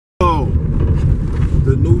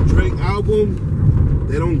album,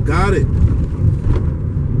 they don't got it.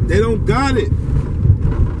 They don't got it.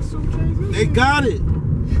 They got it.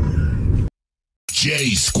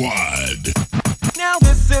 J Squad. Now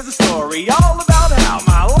this is a story all about how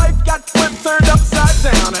my life got flipped, turned upside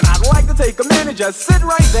down, and I'd like to take a minute, just sit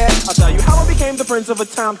right there. I'll tell you how I became the prince of a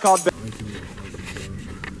town called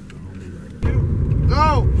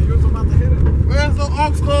Go! Where's the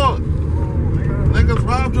aux cord? Niggas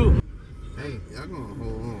robbed you. Hey, y'all gonna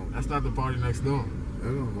hold on. That's not the party next door.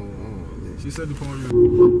 Y'all gonna hold on. She said the party.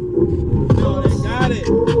 No, they got it.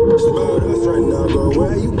 That's right now, girl.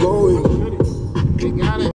 Where you going? They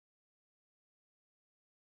got it.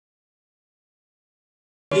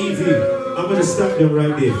 Easy. I'm gonna stop them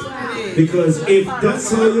right there. Because if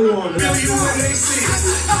that's all you want. Not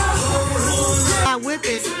with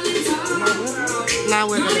it. Not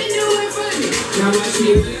with it. Now watch me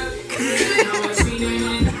whip. Now watch me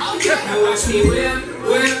whip. Now watch me whip.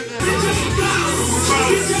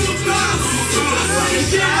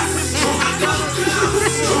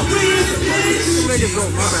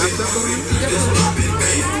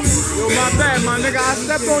 Yo, my bad, my nigga. I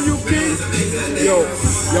stepped on you, King. Yo,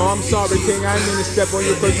 I'm sorry, King. I didn't mean to step on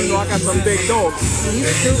you because you know I got some big dogs. You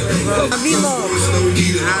stupid, bro. I need to be on.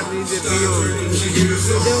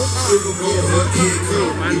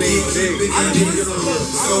 My name Big.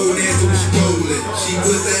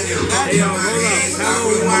 Hey, yo, hold up. Tell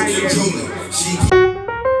me why you.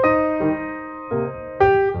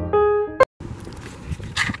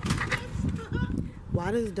 Why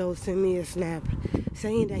does Doe send me a snap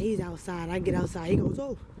saying that he's outside? I get outside. He goes,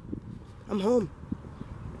 oh, I'm home.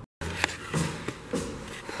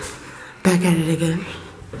 Back at it again.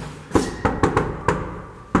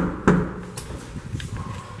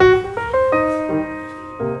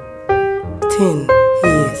 He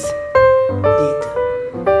is dead.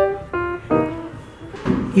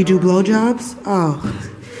 You do blowjobs? Oh.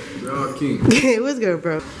 Yo, King. It was good,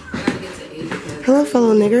 bro. Hello,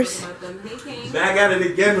 fellow niggers. Back at it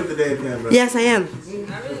again with the damn camera. Yes, I am. I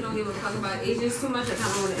really don't give a fuck about Asians too much. I kind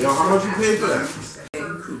of want to. Yo, how much you pay for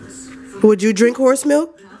that? Would you drink horse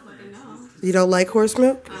milk? You don't like horse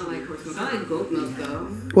milk? I don't like horse milk. I like goat milk though.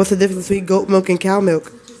 What's the difference between goat milk and cow milk?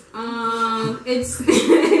 It's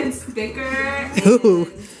it's thicker. Ooh.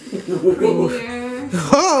 Creamier.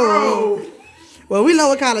 Oh. Well, we know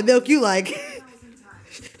what kind of milk you like.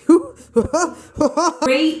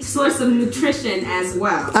 Great source of nutrition as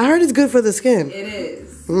well. I heard it's good for the skin. It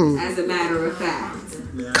is, as a matter of fact.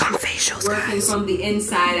 Come facials, Working guys. from the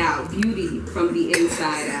inside out. Beauty from the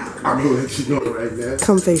inside out. I'm gonna let you know right now.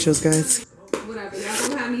 Come facials, guys. Whatever. Y'all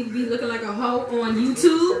gonna have me be looking like a hoe on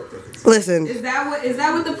YouTube? Listen. Is that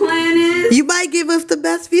what the plan is? You might give us the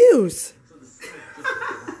best views.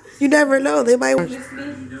 You never know. They might.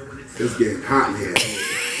 It's getting hot in here.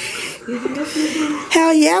 Did you miss me?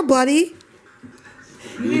 Hell yeah, buddy.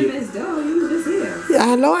 You didn't miss Doe. You was just here.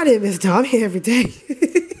 I know I didn't miss Tom. I'm here every day.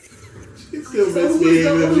 She still miss me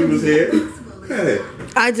even if she was here. Hey.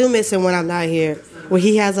 I do miss him when I'm not here. When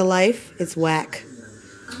he has a life, it's whack.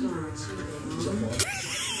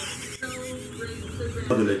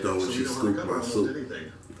 Loving it though when she scooped my soup.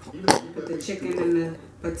 Put the chicken and the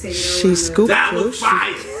potato. She scooped That you. was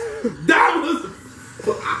fire. That was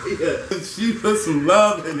fire. She put some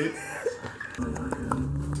love in it.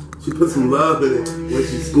 She put some love in it when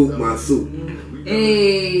she scooped my soup.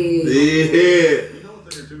 Hey. Yeah.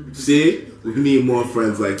 See? We need more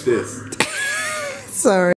friends like this.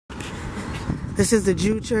 Sorry. This is the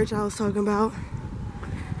Jew church I was talking about.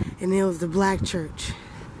 And it was the black church.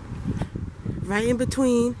 Right in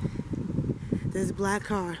between this black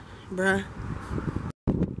car, bruh.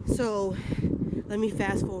 So, let me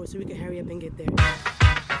fast forward so we can hurry up and get there.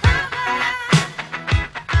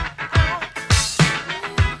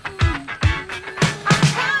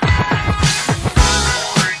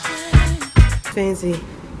 Fancy.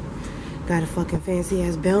 Got a fucking fancy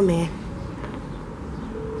ass bellman.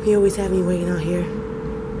 He always have me waiting out here.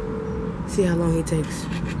 See how long he takes.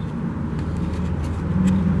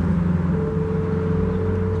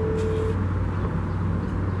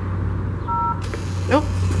 Nope.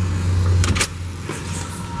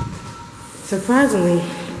 Surprisingly,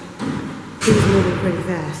 he's moving pretty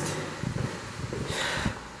fast.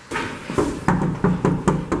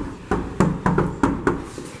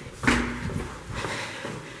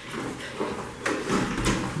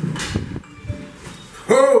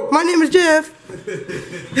 My name is Jeff.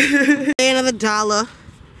 Another $1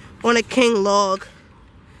 on a king log.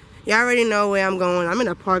 Y'all already know where I'm going. I'm in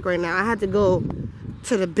a park right now. I had to go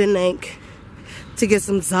to the Bank to get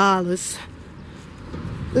some dollars.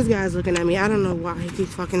 This guy's looking at me. I don't know why he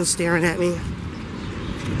keeps fucking staring at me.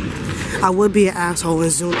 I would be an asshole in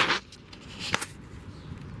Zoom,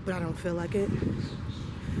 but I don't feel like it.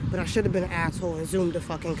 But I should have been an asshole and Zoom the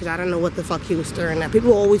fucking, because I don't know what the fuck he was staring at.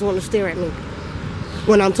 People always want to stare at me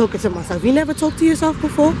when I'm talking to myself. You never talked to yourself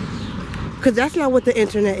before? Because that's not what the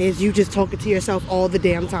internet is. You just talking to yourself all the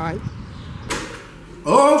damn time.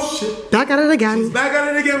 Oh shit. Back at it again. She's back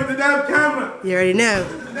at it again with the damn camera. You already know.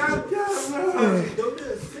 The damn camera.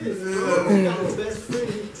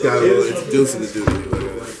 Gotta introduce it to dude.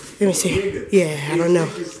 Let me see. Yeah, I don't know. I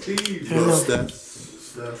don't know.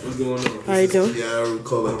 Steph, what's going on? How you doing? Yeah, I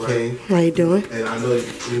recall it King. How you doing? And I know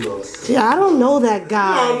you know. Yeah, I don't know that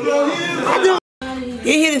guy. I don't. You're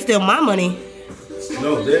here to steal my money.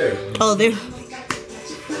 No, there. Oh, there.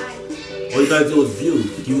 All you gotta do is view.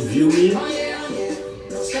 You view me?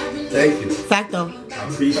 Thank you. Facto. I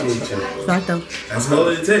appreciate you. Facto. That's all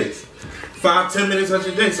it takes. 5-10 minutes of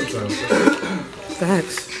your day sometimes.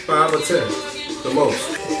 Facts. 5 or 10. The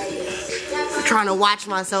most. Trying to watch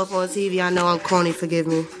myself on TV. I know I'm corny, forgive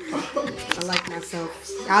me. I like myself.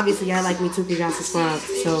 Obviously, I like me too because y'all subscribe,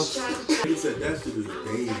 so. He said that shit is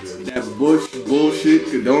dangerous. That bullshit,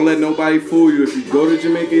 cause don't let nobody fool you. If you go to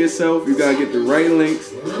Jamaica yourself, you gotta get the right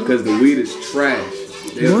links, cause the weed is trash.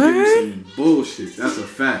 They'll give you some bullshit. That's a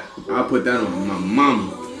fact. I put that on my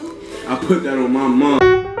mama. I put that on my mom.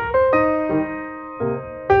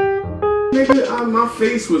 Nigga, my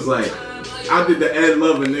face was like, I did the Ed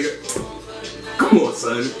Lover, nigga. Come on,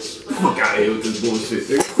 son. Fuck out of here with this bullshit.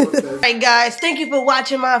 Alright guys, thank you for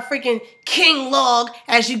watching my freaking King log.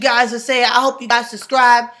 As you guys would say, I hope you guys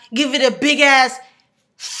subscribe. Give it a big ass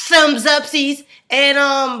thumbs upsies.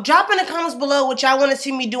 And drop in the comments below what y'all want to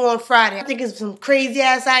see me do on Friday. I think it's some crazy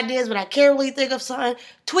ass ideas, but I can't really think of something.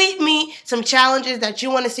 Tweet me some challenges that you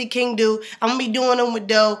want to see King do. I'm going to be doing them with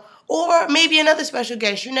Doe. Or maybe another special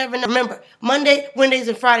guest. You never know. Remember, Monday, Wednesdays,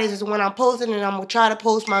 and Fridays is when I'm posting, and I'm going to try to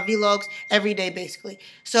post my vlogs every day, basically.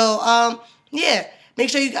 So, yeah. Make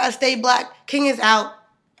sure you guys stay black. King is out.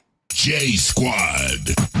 J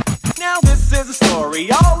Squad. Now this is a story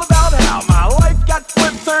all about